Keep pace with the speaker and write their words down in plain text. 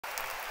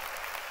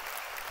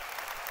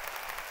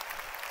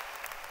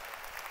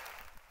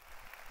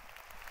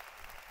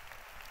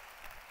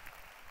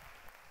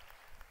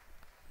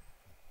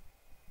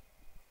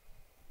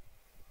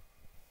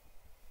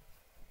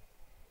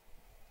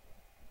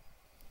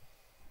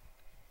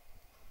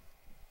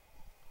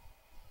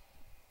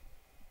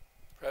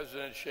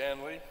President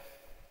Shanley,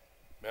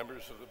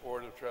 members of the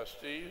Board of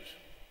Trustees,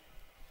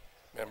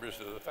 members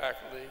of the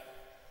faculty,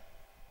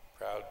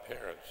 proud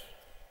parents,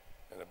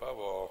 and above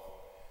all,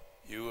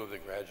 you of the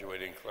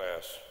graduating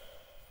class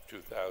of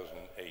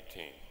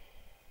 2018.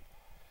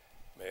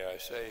 May I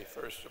say,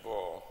 first of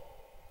all,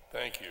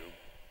 thank you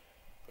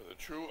for the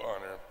true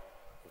honor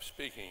of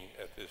speaking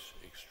at this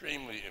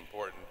extremely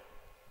important,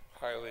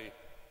 highly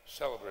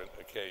celebrant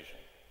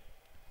occasion,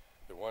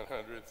 the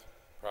 100th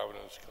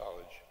Providence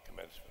College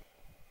commencement.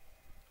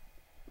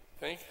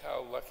 Think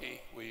how lucky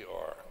we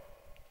are,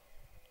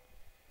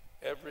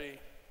 every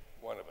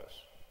one of us.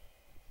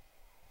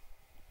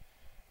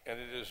 And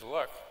it is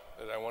luck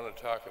that I want to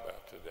talk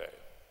about today.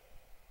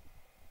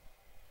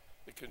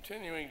 The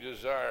continuing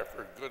desire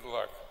for good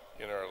luck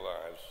in our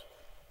lives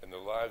and the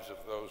lives of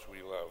those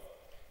we love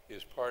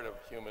is part of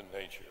human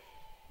nature.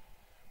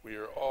 We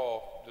are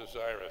all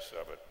desirous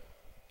of it.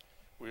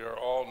 We are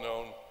all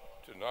known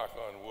to knock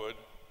on wood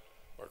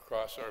or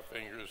cross our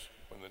fingers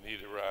when the need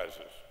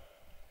arises.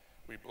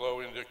 We blow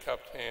into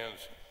cupped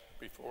hands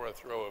before a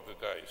throw of the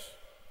dice,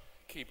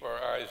 keep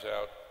our eyes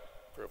out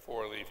for a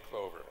four-leaf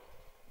clover.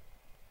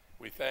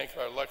 We thank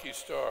our lucky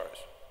stars.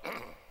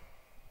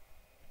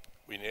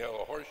 We nail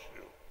a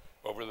horseshoe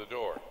over the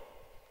door.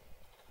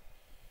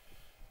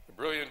 The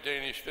brilliant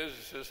Danish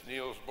physicist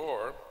Niels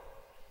Bohr,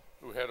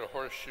 who had a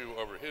horseshoe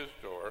over his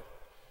door,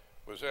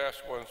 was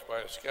asked once by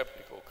a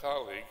skeptical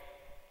colleague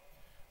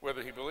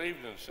whether he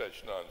believed in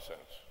such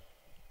nonsense.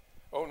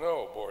 "Oh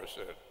no," Bohr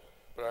said,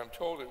 "but I'm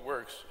told it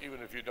works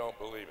even if you don't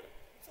believe it."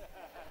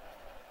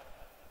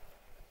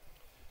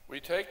 We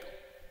take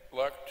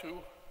luck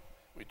to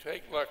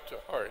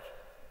heart,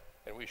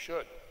 and we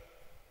should,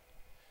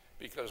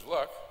 because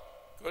luck,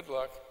 good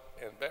luck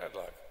and bad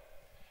luck,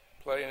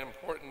 play an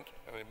important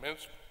and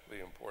immensely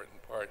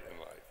important part in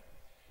life,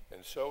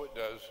 and so it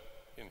does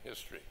in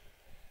history,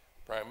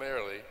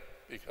 primarily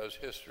because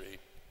history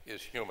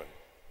is human.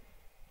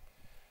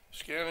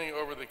 Scanning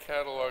over the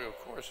catalog of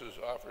courses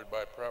offered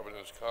by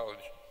Providence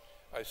College,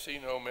 I see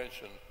no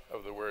mention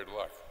of the word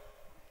luck,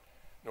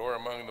 nor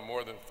among the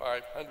more than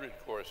 500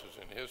 courses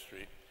in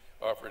history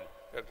offered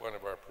at one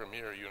of our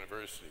premier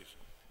universities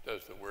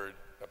does the word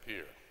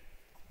appear.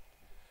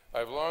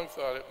 I've long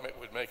thought it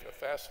would make a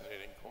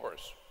fascinating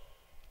course.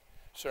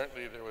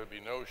 Certainly there would be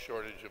no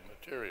shortage of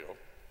material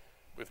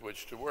with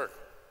which to work.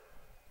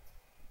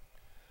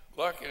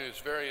 Luck in its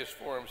various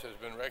forms has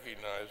been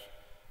recognized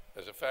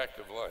as a fact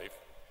of life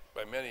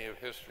by many of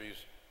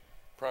history's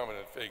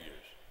prominent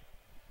figures.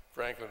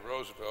 Franklin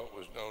Roosevelt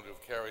was known to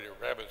have carried a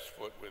rabbit's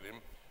foot with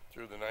him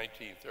through the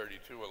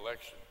 1932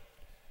 election.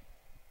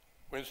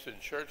 Winston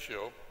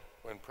Churchill,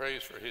 when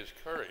praised for his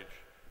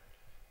courage,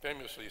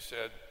 famously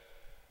said,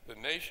 "The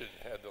nation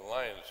had the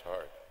lion's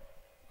heart.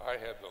 I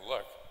had the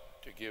luck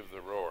to give the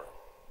roar."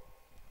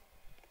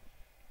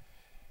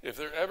 If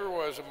there ever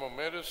was a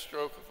momentous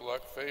stroke of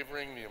luck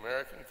favoring the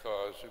American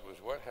cause, it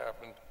was what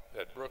happened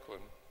at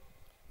Brooklyn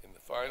in the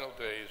final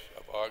days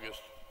of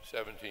August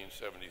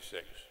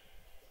 1776.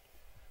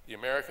 The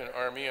American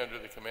Army under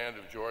the command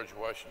of George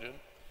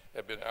Washington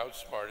had been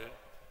outsmarted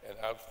and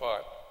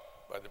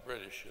outfought by the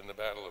British in the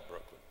Battle of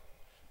Brooklyn,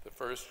 the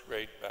first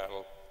great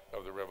battle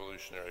of the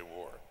Revolutionary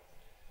War.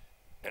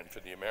 And for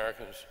the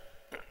Americans,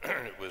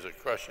 it was a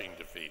crushing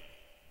defeat.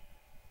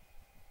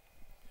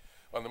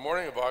 On the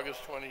morning of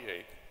August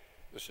 28th,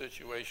 the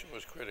situation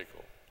was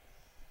critical.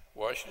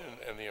 Washington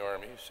and the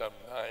Army, some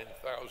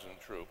 9,000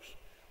 troops,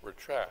 were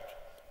trapped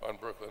on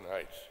Brooklyn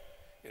Heights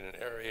in an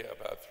area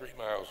about 3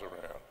 miles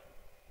around.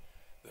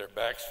 Their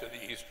backs to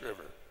the East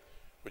River,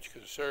 which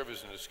could serve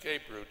as an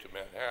escape route to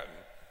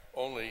Manhattan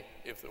only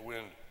if the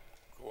wind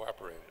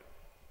cooperated.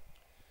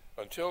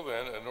 Until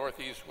then, a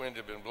northeast wind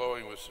had been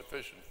blowing with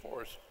sufficient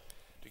force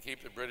to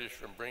keep the British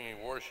from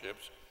bringing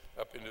warships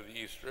up into the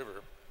East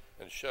River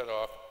and shut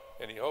off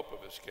any hope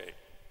of escape.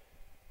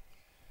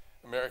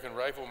 American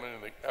riflemen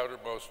in the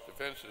outermost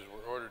defenses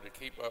were ordered to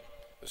keep up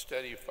a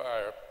steady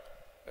fire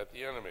at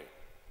the enemy,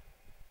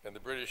 and the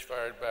British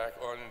fired back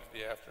on into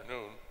the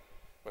afternoon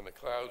when the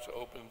clouds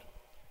opened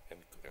and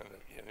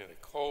in a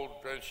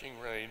cold, drenching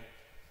rain,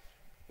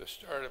 the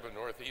start of a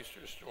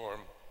northeaster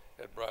storm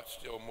had brought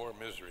still more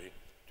misery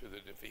to the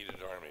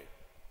defeated army.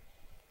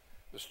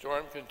 The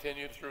storm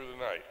continued through the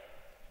night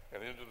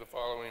and into the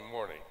following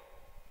morning.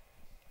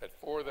 At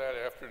 4 that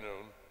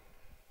afternoon,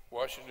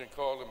 Washington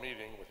called a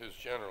meeting with his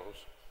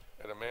generals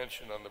at a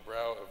mansion on the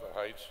brow of the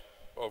heights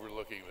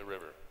overlooking the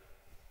river.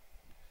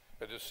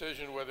 A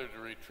decision whether to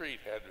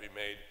retreat had to be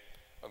made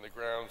on the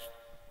grounds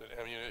that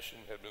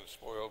ammunition had been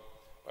spoiled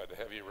by the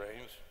heavy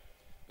rains,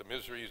 the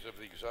miseries of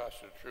the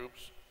exhausted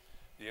troops,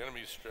 the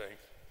enemy's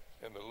strength,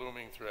 and the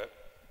looming threat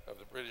of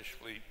the British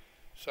fleet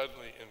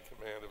suddenly in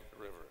command of the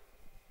river.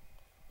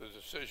 The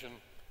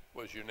decision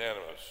was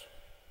unanimous.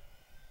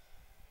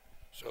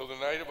 So the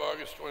night of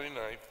August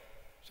 29th,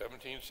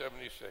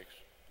 1776,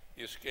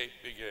 the escape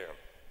began.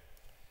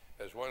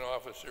 As one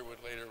officer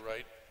would later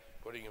write,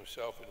 putting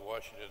himself in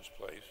Washington's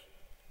place,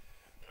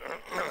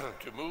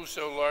 to move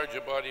so large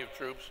a body of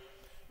troops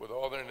with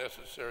all their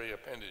necessary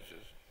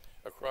appendages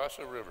across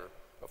a river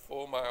a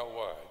full mile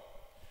wide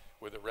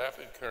with a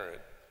rapid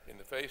current in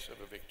the face of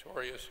a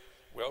victorious,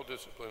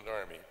 well-disciplined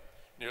army,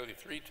 nearly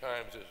 3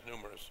 times as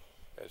numerous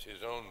as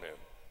his own men,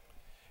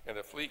 and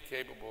a fleet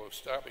capable of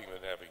stopping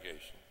the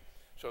navigation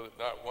so that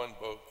not one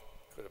boat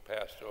could have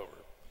passed over,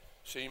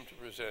 seemed to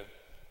present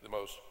the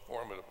most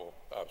formidable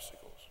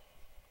obstacles.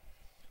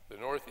 The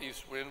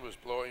northeast wind was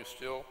blowing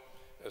still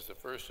as the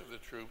first of the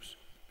troops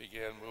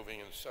began moving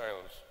in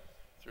silence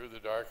through the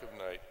dark of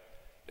night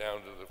down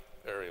to the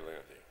ferry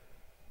landing.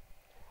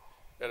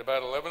 At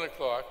about 11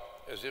 o'clock,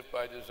 as if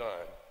by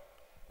design,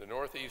 the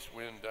northeast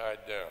wind died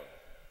down.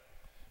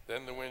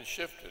 Then the wind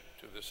shifted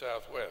to the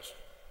southwest,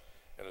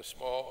 and a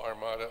small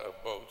armada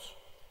of boats,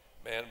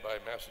 manned by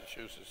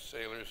Massachusetts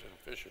sailors and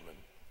fishermen,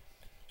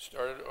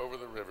 started over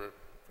the river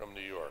from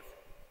New York.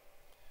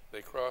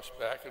 They crossed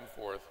back and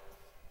forth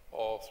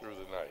all through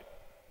the night.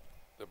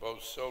 The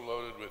boats so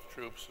loaded with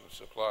troops and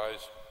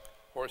supplies,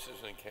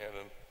 horses and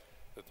cannon,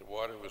 that the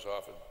water was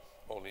often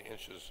only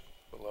inches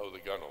below the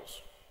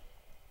gunwales.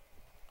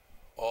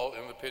 All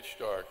in the pitch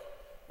dark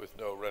with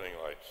no running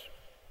lights.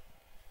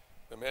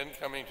 The men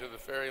coming to the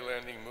ferry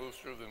landing moved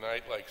through the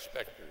night like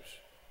specters,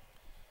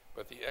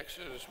 but the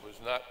exodus was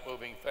not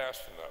moving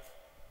fast enough.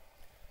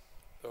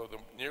 Though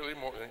nearly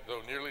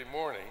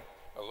morning,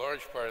 a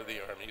large part of the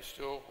army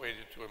still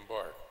waited to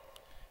embark,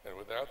 and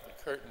without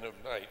the curtain of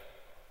night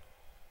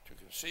to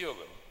conceal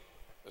them,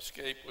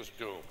 escape was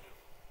doomed.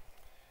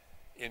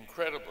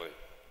 Incredibly,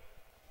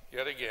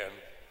 yet again,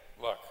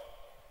 luck,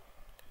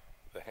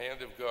 the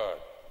hand of God,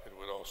 it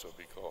would also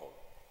be called,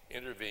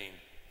 intervened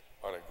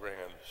on a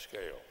grand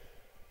scale.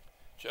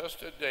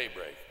 Just at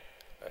daybreak,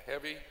 a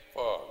heavy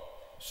fog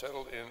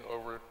settled in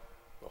over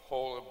the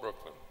whole of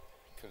Brooklyn,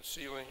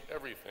 concealing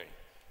everything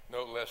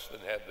no less than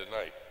had the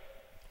night.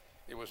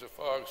 It was a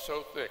fog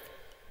so thick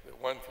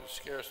that one could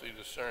scarcely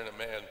discern a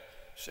man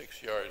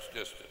 6 yards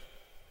distant.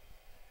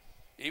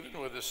 Even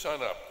with the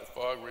sun up, the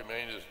fog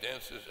remained as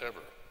dense as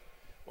ever,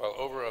 while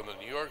over on the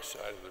New York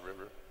side of the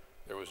river,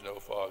 there was no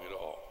fog at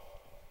all.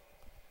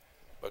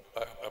 But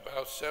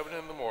about 7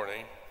 in the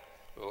morning,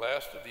 the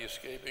last of the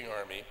escaping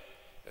army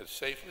had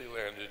safely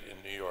landed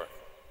in New York.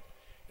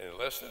 And in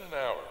less than an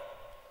hour,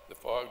 the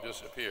fog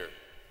disappeared,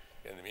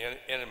 and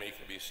the enemy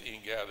could be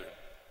seen gathered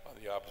on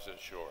the opposite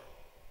shore.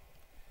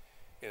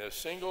 In a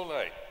single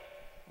night,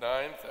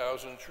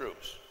 9,000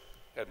 troops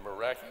had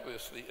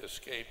miraculously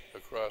escaped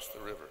across the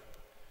river.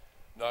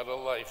 Not a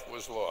life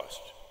was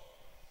lost.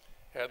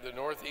 Had the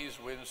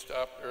northeast wind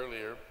stopped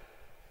earlier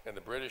and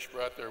the British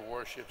brought their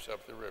warships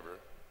up the river,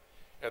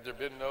 had there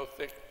been no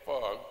thick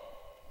fog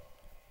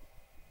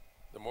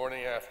the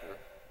morning after,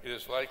 it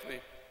is likely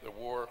the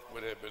war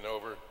would have been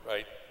over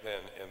right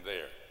then and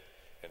there,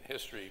 and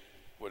history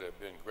would have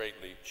been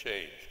greatly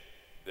changed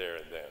there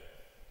and then.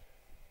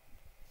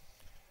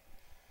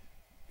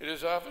 It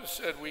is often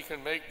said we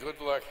can make good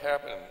luck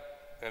happen,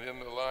 and in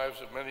the lives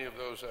of many of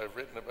those I've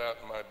written about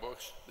in my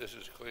books, this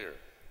is clear.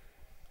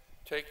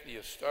 Take the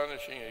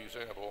astonishing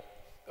example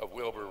of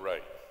Wilbur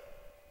Wright.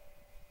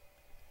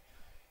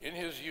 In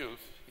his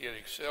youth, he had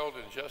excelled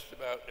in just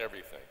about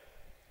everything.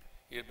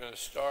 He had been a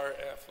star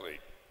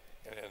athlete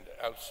and an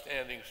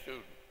outstanding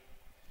student.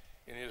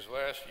 In his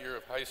last year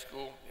of high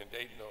school in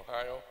Dayton,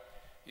 Ohio,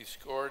 he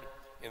scored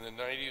in the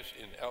 90s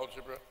in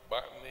algebra,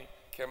 botany,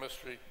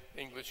 chemistry,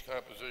 English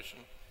composition,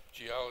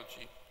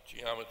 geology,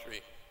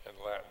 geometry, and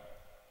Latin.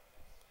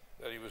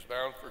 That he was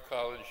bound for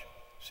college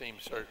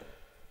seemed certain.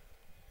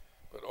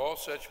 But all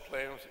such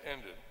plans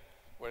ended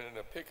when in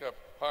a pickup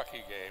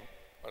hockey game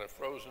on a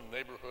frozen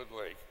neighborhood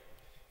lake,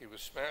 he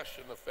was smashed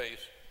in the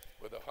face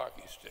with a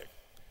hockey stick,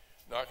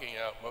 knocking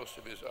out most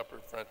of his upper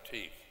front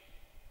teeth.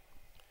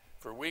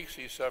 For weeks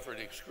he suffered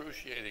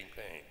excruciating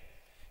pain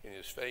in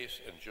his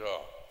face and jaw,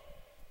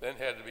 then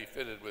had to be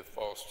fitted with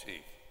false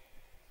teeth.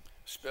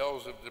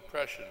 Spells of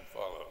depression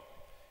followed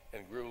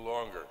and grew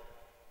longer.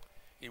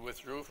 He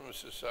withdrew from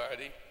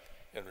society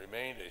and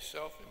remained a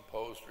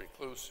self-imposed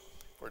recluse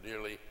for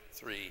nearly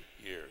 3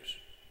 years.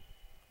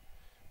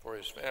 For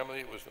his family,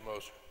 it was the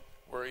most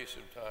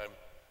worrisome time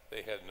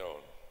they had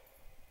known.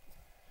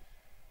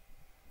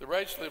 The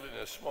Wrights lived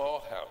in a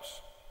small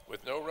house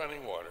with no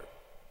running water,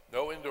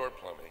 no indoor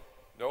plumbing,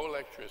 no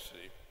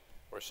electricity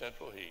or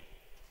central heat,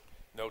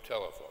 no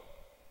telephone.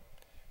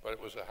 But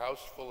it was a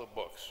house full of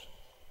books.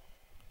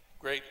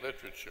 Great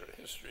literature,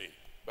 history,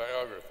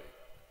 biography,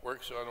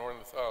 works on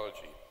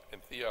ornithology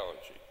and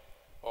theology,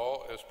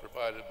 all as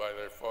provided by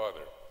their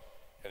father,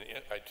 an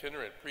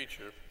itinerant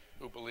preacher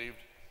who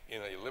believed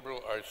in a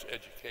liberal arts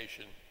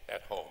education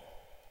at home.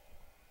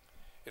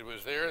 It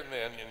was there and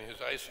then, in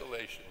his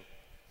isolation,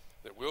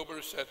 that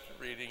Wilbur set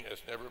to reading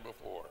as never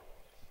before,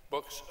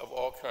 books of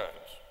all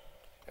kinds,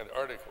 and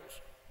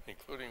articles,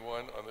 including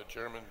one on the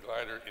German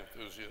glider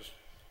enthusiast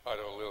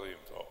Otto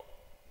Lilienthal,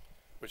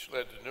 which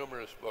led to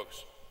numerous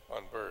books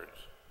on birds.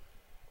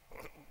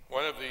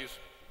 One of these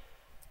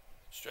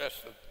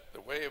stressed that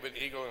the way of an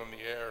eagle in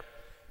the air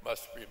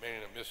must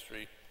remain a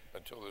mystery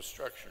until the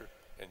structure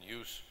and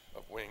use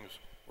of wings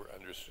were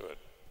understood.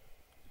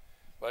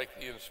 Like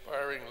the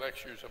inspiring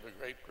lectures of a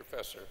great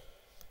professor,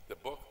 the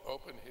book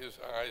opened his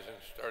eyes and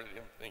started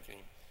him thinking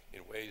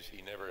in ways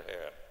he never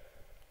had.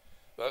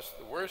 Thus,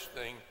 the worst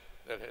thing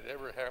that had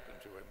ever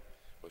happened to him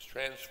was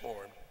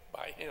transformed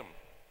by him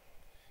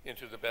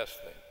into the best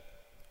thing,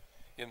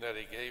 in that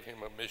he gave him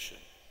a mission,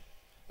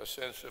 a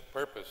sense of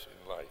purpose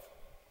in life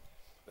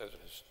that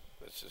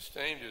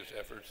sustained his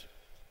efforts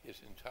his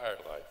entire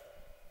life.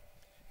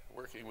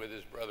 Working with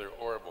his brother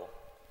Orville,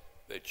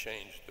 they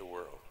changed the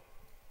world.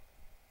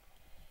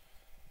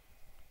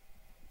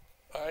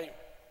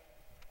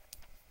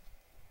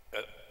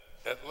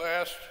 At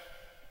last,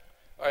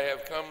 I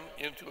have come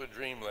into a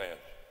dreamland,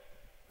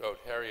 wrote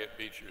Harriet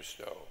Beecher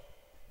Stowe.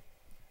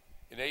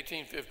 In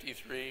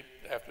 1853,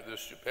 after the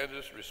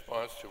stupendous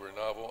response to her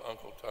novel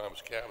Uncle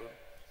Tom's Cabin,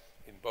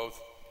 both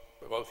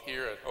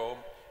here at home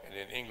and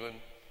in England,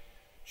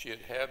 she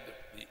had had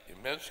the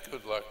immense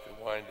good luck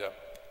to wind up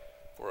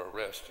for a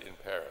rest in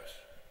Paris.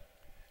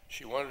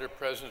 She wanted her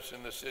presence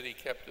in the city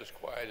kept as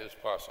quiet as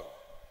possible.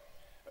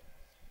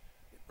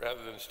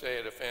 Rather than stay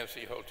at a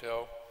fancy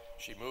hotel,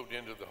 she moved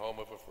into the home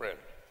of a friend.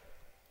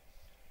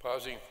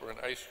 Pausing for an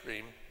ice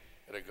cream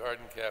at a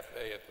garden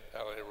cafe at the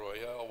Palais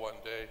Royal one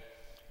day,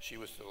 she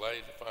was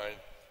delighted to find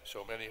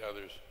so many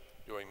others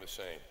doing the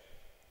same.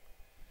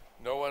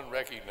 No one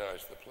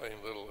recognized the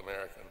plain little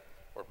American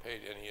or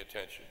paid any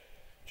attention,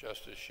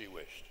 just as she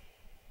wished.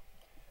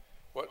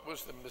 What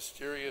was the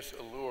mysterious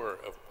allure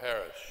of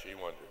Paris, she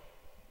wondered?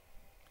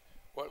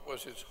 What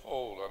was its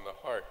hold on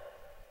the heart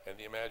and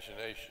the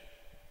imagination?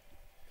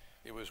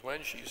 It was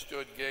when she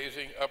stood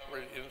gazing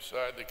upward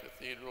inside the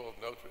Cathedral of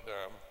Notre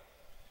Dame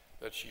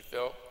that she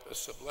felt a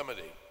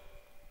sublimity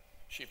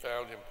she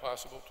found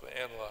impossible to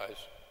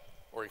analyze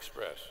or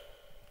express.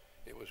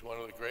 It was one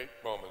of the great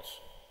moments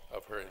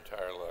of her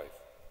entire life.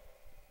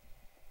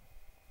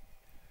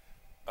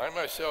 I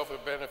myself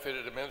have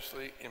benefited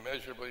immensely,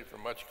 immeasurably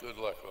from much good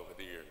luck over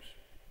the years.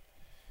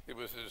 It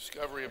was the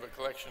discovery of a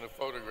collection of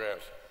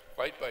photographs,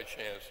 quite by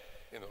chance,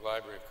 in the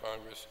Library of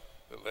Congress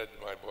that led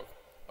to my book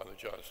on the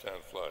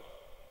Johnstown flood.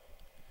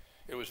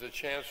 It was the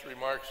chance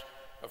remarks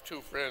of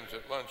two friends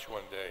at lunch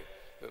one day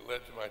that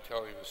led to my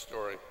telling the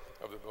story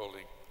of the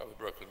building of the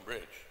Brooklyn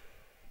Bridge.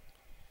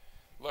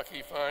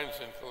 Lucky finds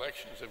in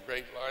collections of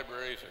great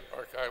libraries and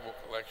archival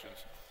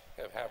collections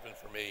have happened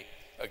for me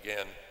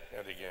again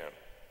and again.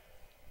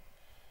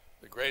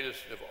 The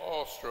greatest of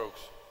all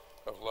strokes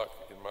of luck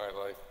in my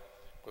life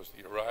was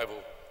the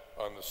arrival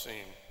on the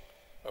scene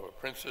of a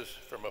princess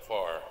from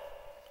afar,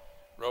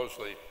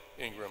 Rosalie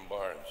Ingram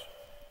Barnes,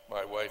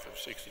 my wife of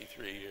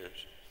 63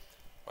 years,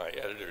 my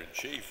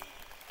editor-in-chief,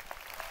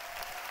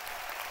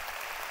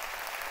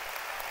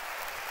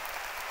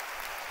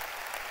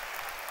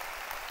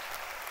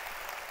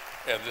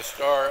 and the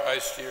star I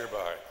steer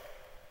by.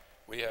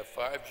 We have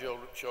 5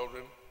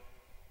 children,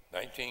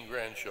 19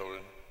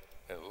 grandchildren,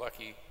 and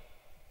lucky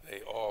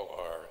they all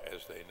are,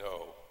 as they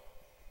know,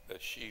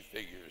 that she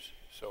figures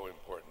so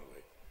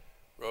importantly.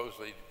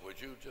 Rosalie,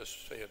 would you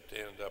just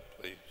stand up,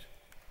 please?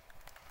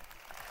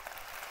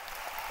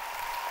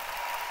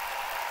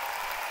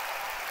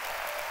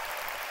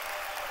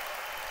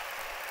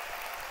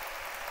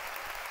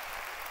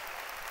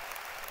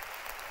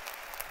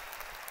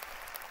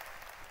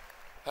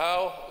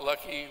 How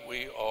lucky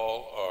we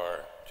all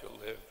are to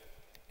live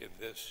in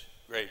this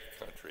great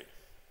country,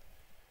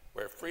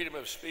 where freedom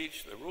of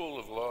speech, the rule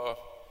of law,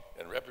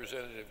 and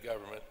representative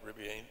government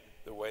remain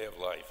the way of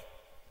life,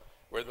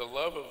 where the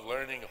love of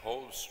learning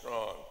holds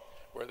strong,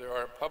 where there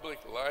are public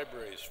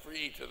libraries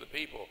free to the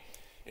people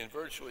in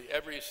virtually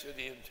every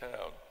city and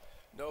town,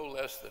 no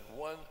less than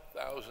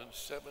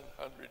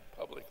 1,700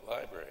 public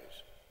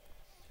libraries.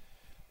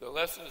 The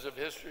lessons of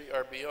history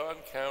are beyond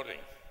counting.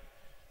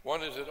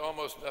 One is that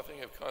almost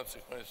nothing of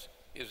consequence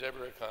is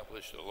ever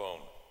accomplished alone.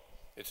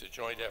 It's a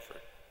joint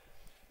effort.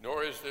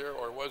 Nor is there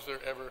or was there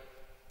ever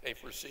a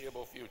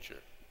foreseeable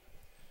future,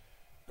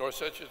 nor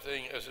such a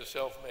thing as a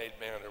self-made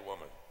man or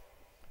woman.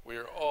 We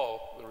are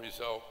all the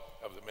result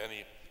of the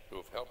many who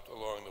have helped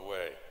along the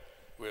way,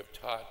 who have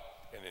taught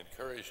and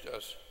encouraged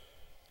us,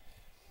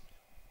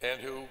 and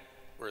who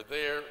were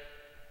there,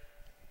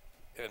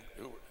 and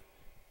who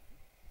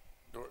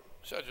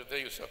such a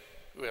thing as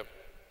who have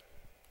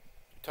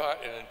taught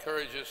and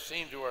encouraged us,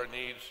 seen to our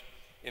needs,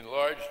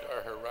 enlarged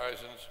our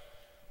horizons,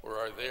 or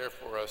are there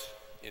for us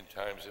in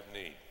times of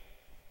need.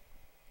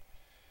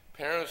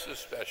 Parents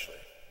especially,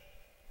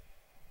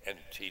 and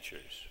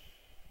teachers.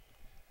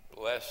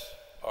 Bless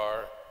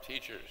our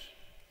teachers.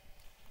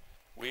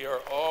 We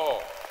are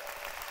all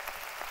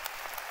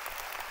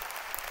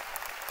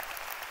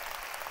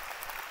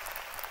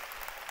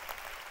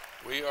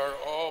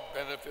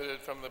benefited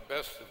from the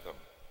best of them,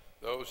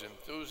 those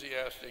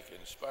enthusiastic,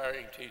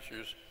 inspiring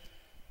teachers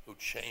who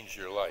change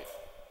your life.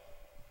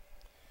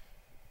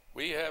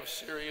 We have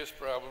serious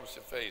problems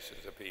to face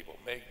as a people,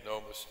 make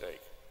no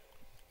mistake,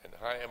 and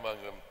high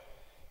among them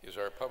is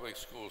our public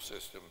school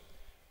system,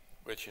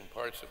 which in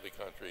parts of the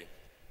country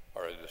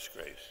are a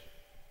disgrace.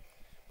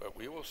 But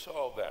we will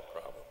solve that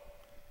problem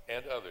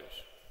and others.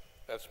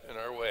 That's been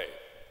our way.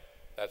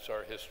 That's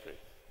our history.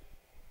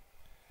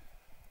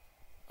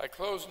 I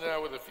close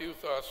now with a few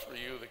thoughts for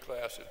you, the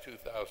class of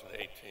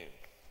 2018.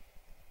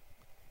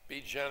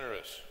 Be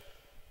generous.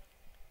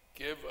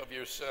 Give of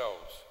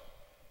yourselves.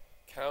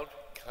 Count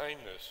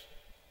kindness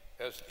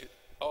as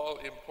all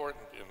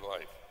important in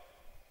life.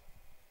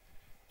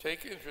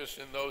 Take interest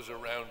in those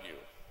around you.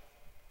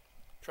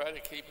 Try to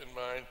keep in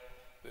mind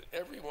that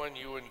everyone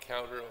you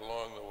encounter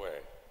along the way,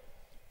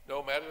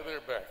 no matter their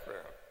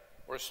background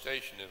or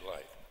station in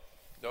life,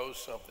 knows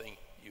something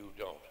you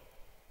don't.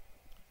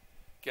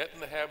 Get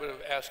in the habit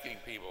of asking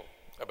people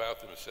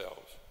about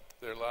themselves,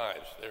 their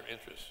lives, their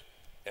interests,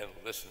 and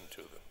listen to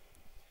them.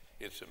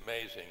 It's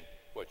amazing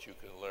what you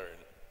can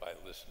learn by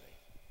listening.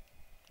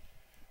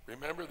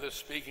 Remember that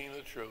speaking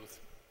the truth,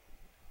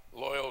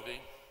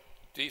 loyalty,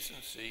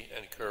 decency,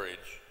 and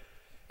courage,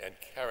 and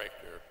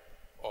character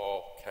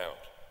all count.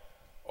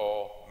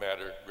 All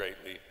matter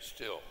greatly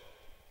still.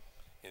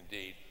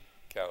 Indeed,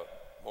 count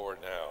more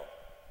now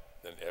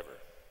than ever.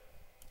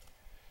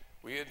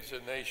 We as a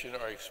nation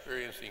are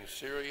experiencing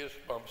serious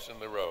bumps in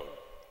the road.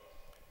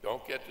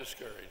 Don't get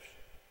discouraged.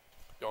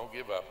 Don't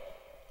give up.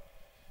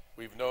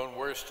 We've known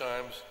worse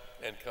times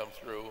and come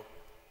through,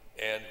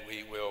 and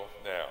we will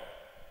now.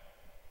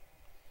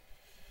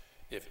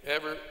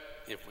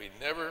 If we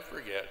never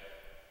forget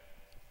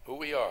who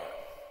we are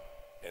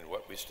and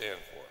what we stand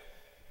for.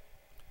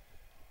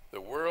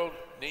 The world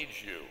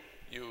needs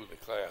you, the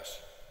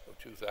class of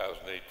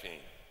 2018.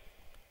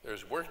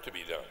 There's work to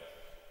be done.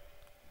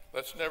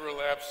 Let's never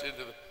lapse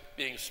into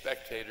being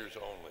spectators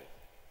only.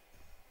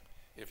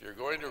 If you're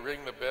going to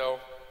ring the bell,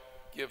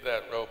 give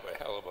that rope a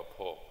hell of a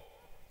pull.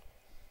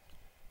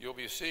 You'll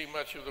be seeing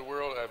much of the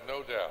world, I've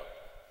no doubt.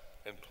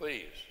 And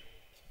please,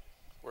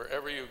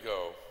 wherever you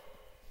go,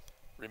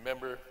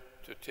 remember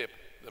to tip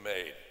the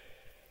maid.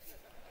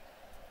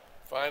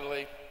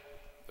 Finally,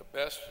 the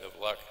best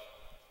of luck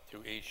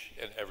to each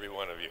and every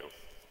one of you.